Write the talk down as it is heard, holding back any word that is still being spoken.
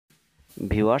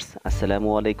Viewers,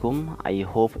 Assalamu alaikum. I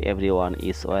hope everyone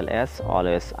is well. As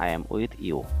always, I am with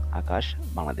you, Akash,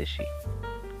 Bangladeshi.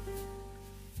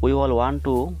 We all want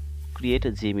to create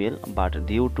a Gmail, but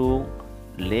due to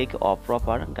lack of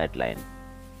proper guideline,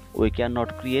 we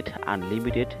cannot create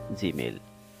unlimited Gmail.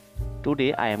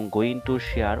 Today, I am going to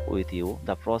share with you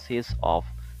the process of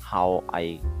how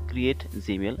I create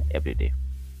Gmail every day.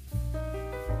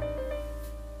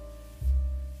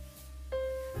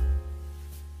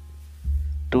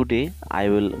 Today I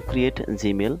will create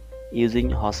Gmail using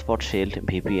hotspot shelled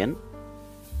VPN.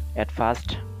 At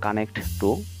first connect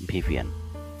to VPN.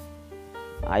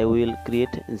 I will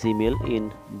create Gmail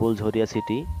in Bulgaria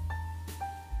city.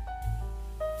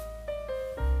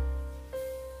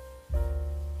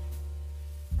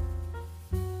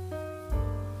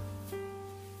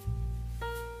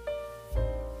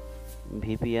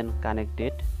 VPN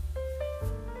connected.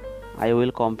 I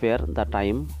will compare the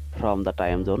time from the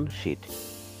time zone sheet.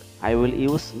 I will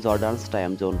use Jordan's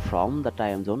time zone from the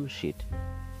time zone sheet.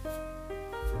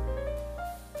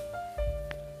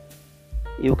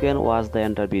 You can watch the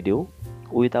entire video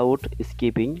without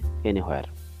skipping anywhere.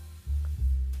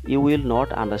 You will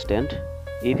not understand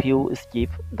if you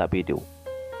skip the video.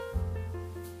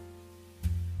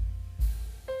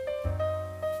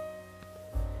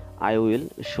 I will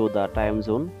show the time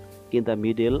zone in the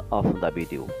middle of the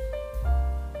video.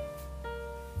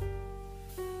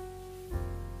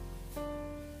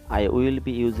 I will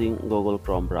be using Google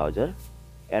Chrome browser.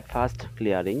 At first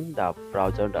clearing the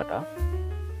browser data.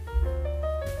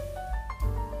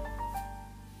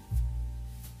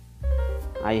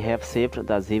 I have saved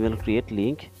the Gmail create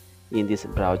link in this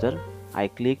browser. I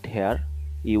clicked here.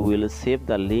 You will save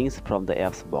the links from the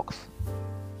apps box.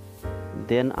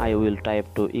 Then I will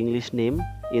type to English name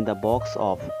in the box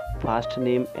of first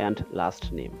name and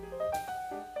last name.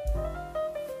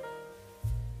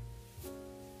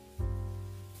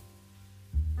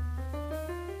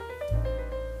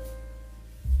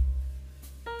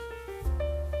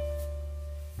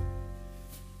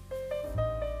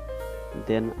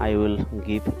 Then I will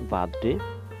give birthday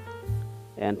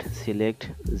and select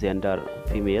gender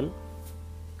female.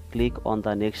 Click on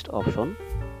the next option.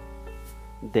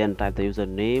 Then type the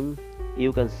username.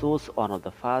 You can choose one of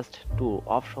the first two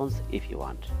options if you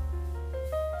want.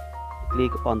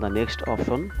 Click on the next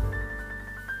option.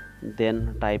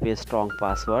 Then type a strong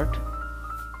password.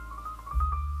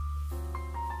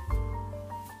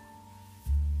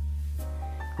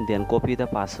 Then copy the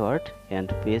password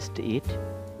and paste it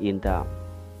in the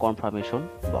confirmation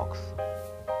box.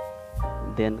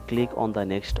 Then click on the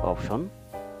next option.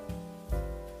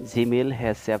 Gmail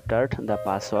has saved the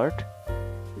password.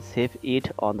 Save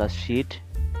it on the sheet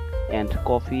and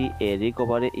copy a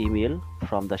recovery email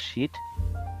from the sheet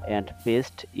and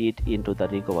paste it into the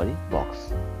recovery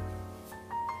box.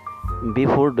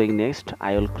 Before doing next,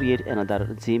 I will create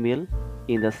another Gmail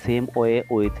in the same way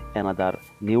with another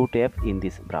new tab in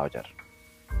this browser.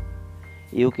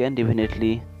 You can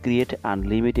definitely create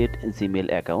unlimited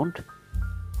Gmail account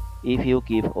if you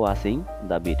keep watching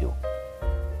the video.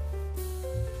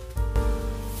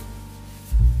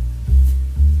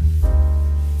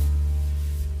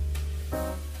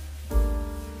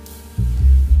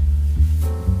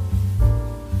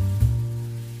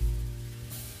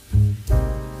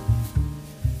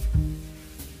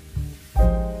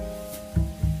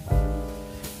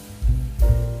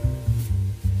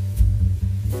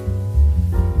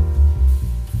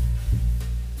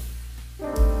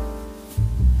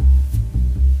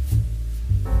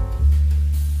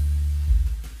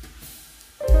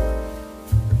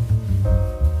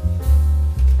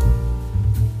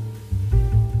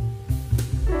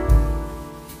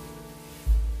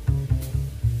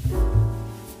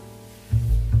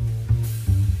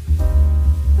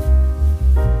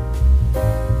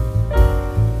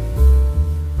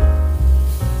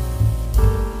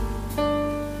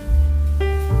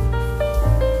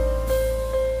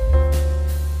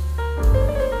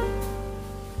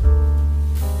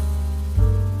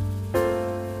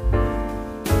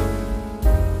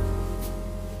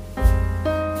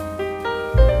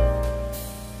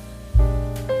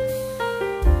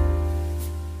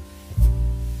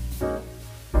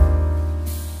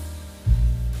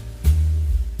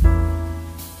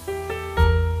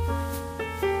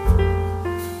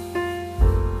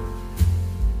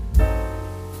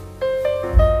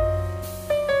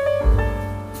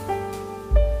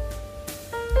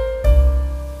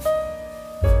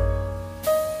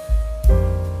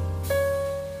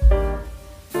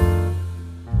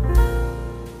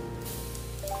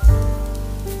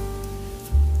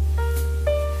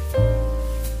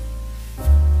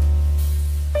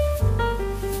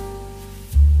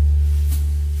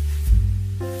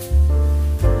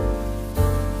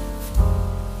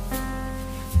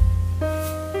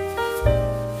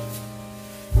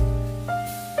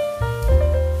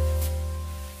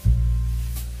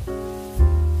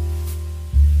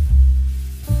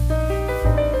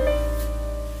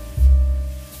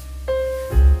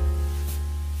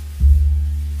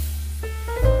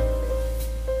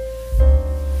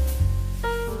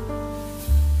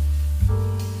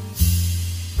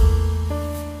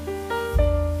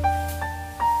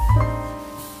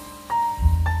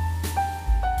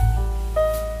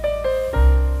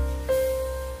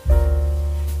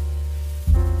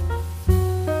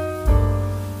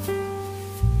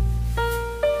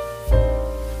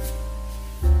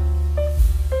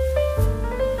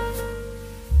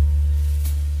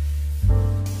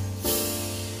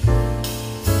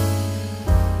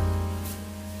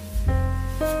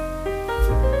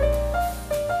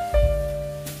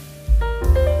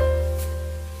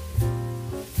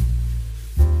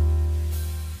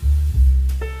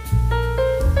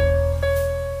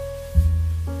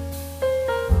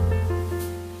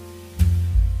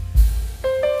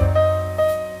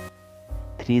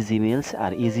 3 Gmails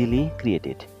are easily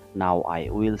created. Now I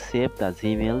will save the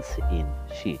Gmails in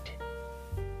Sheet.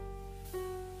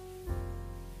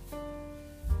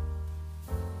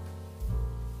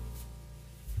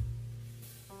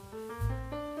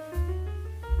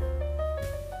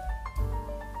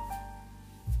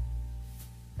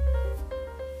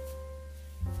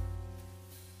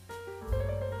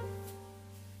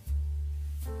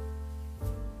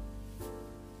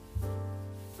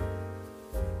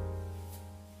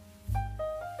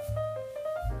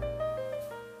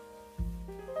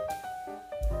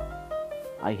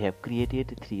 I have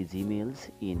created 3 Gmails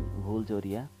in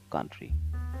Bulgaria country.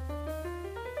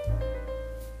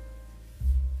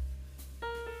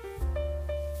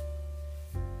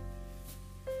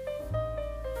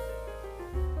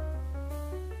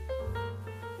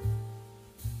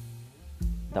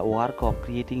 The work of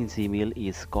creating Gmail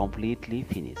is completely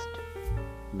finished.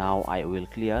 Now I will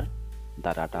clear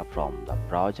the data from the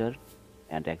browser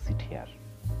and exit here.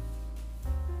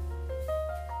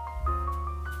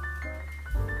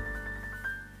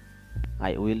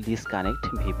 I will disconnect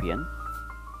VPN.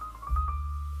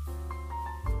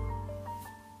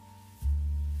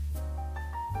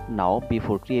 Now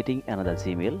before creating another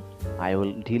Gmail, I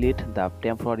will delete the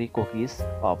temporary cookies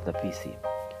of the PC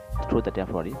through the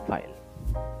temporary file.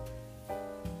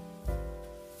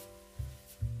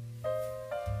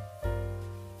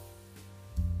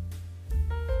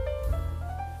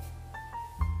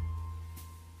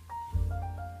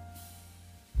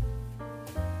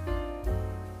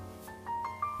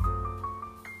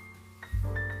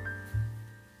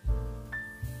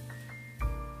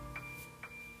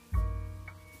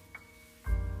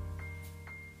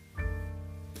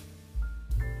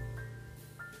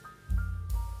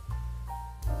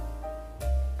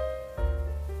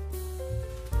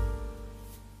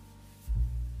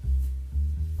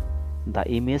 The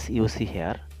image you see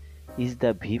here is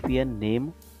the VPN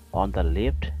name on the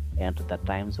left and the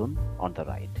time zone on the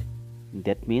right.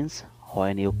 That means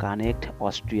when you connect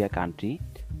Austria country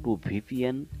to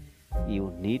VPN,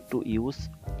 you need to use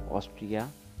Austria,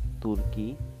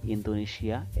 Turkey,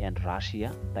 Indonesia and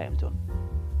Russia time zone.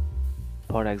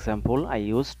 For example, I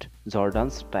used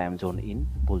Jordan's time zone in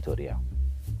Bulgaria.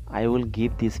 I will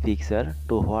give this picture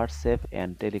to WhatsApp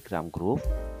and Telegram group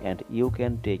and you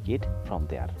can take it from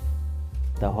there.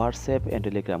 The WhatsApp and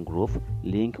Telegram group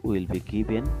link will be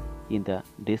given in the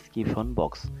description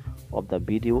box of the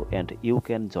video and you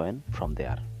can join from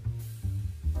there.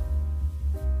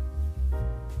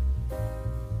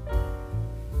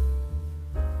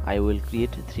 I will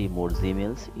create 3 more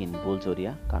Gmails in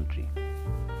Bulgaria country.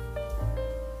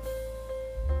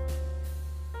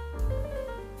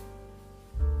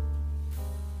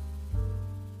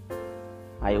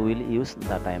 I will use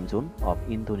the time zone of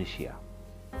Indonesia.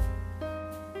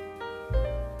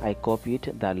 I copied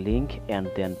the link and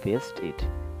then paste it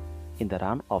in the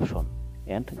run option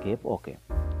and gave OK.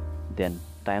 Then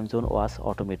time zone was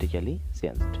automatically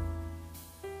changed.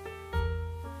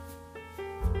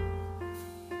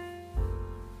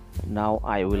 Now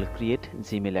I will create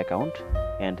Gmail account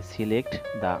and select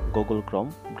the Google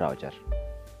Chrome browser.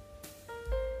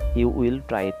 You will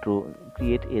try to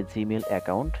create a Gmail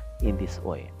account in this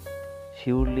way.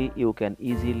 Surely you can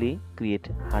easily create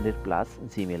 100+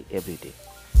 Gmail every day.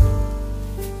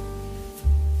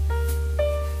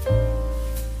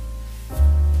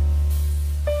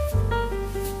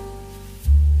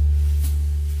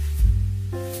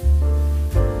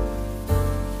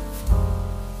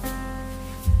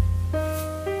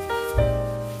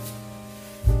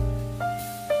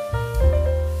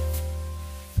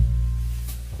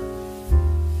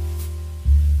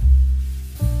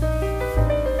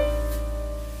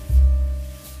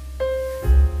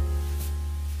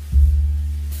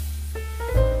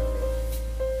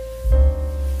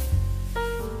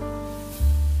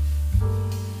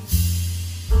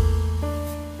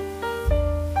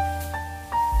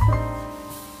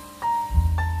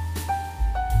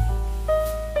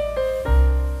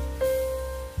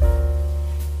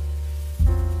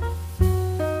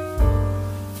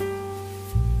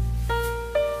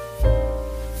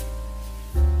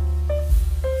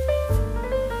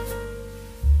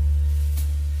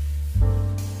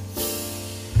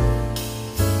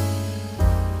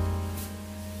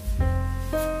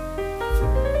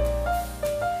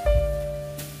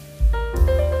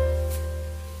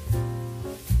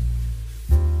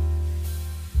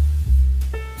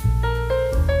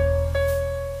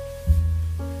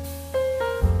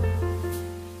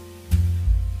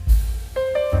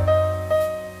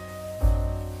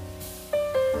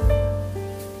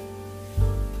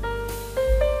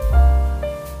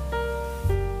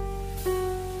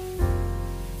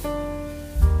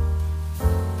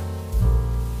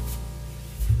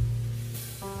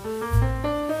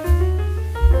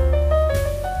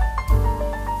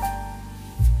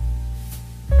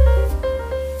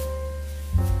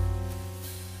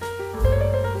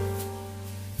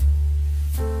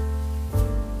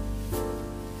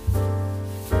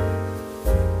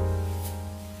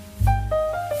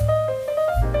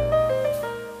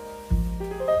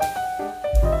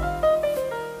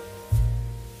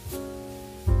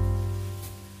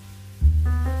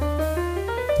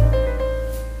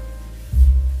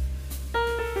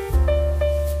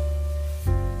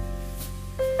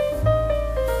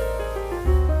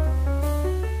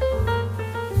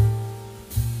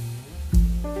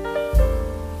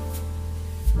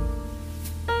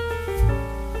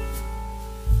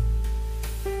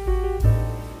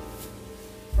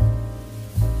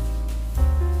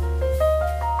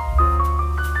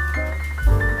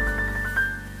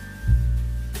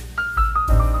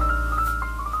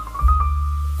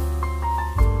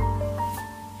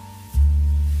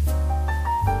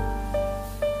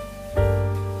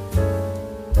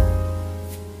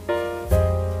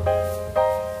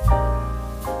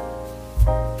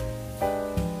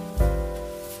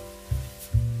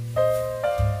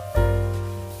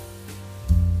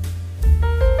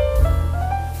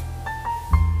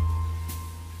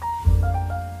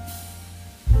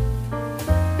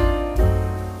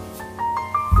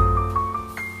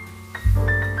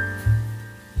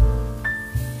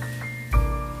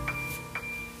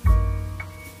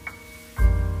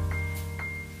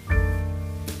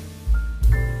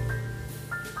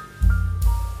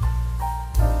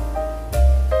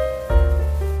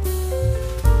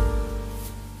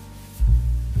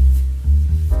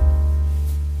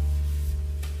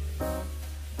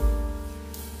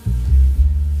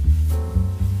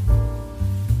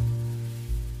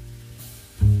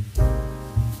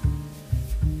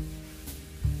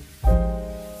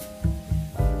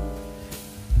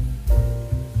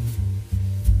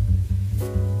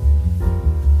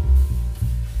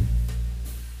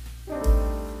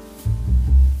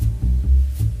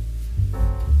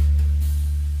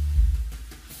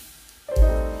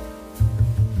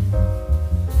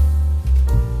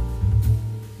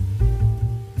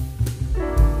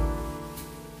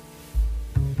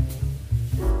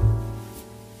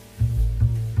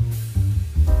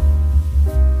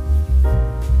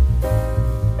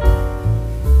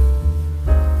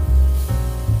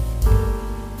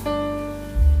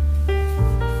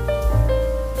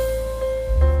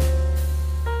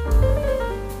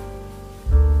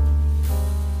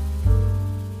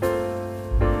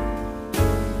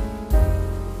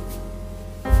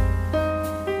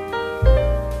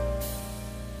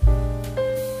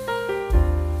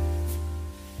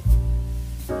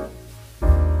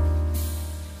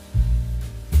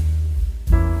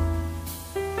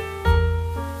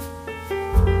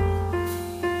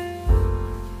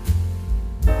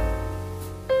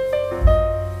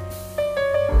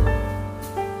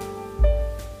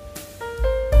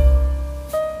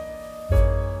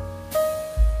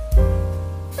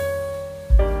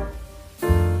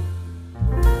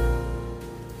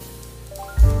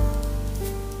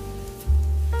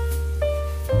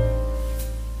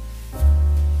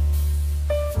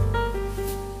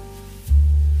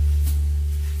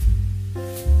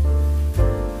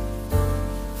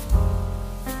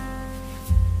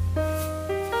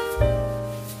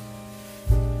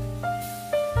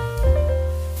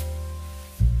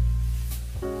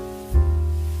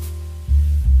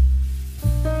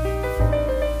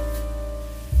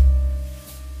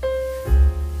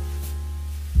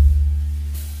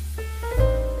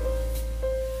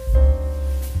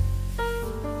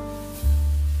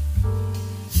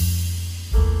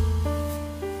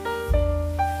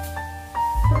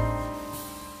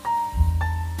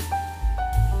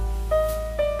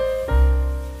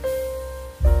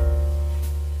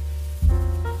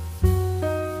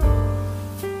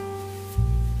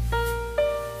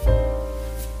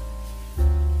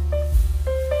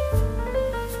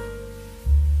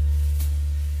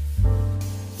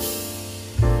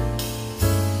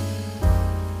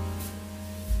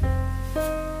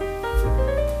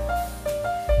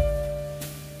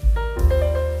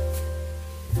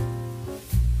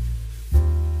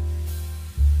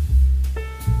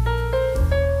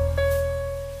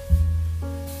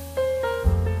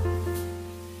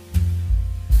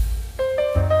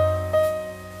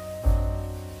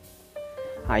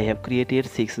 I have created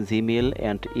 6 Gmail,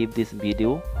 and if this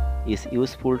video is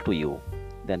useful to you,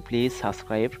 then please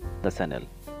subscribe the channel.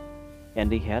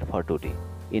 Ending here for today,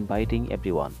 inviting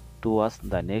everyone to watch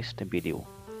the next video.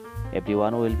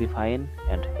 Everyone will be fine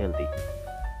and healthy.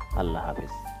 Allah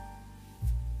Hafiz.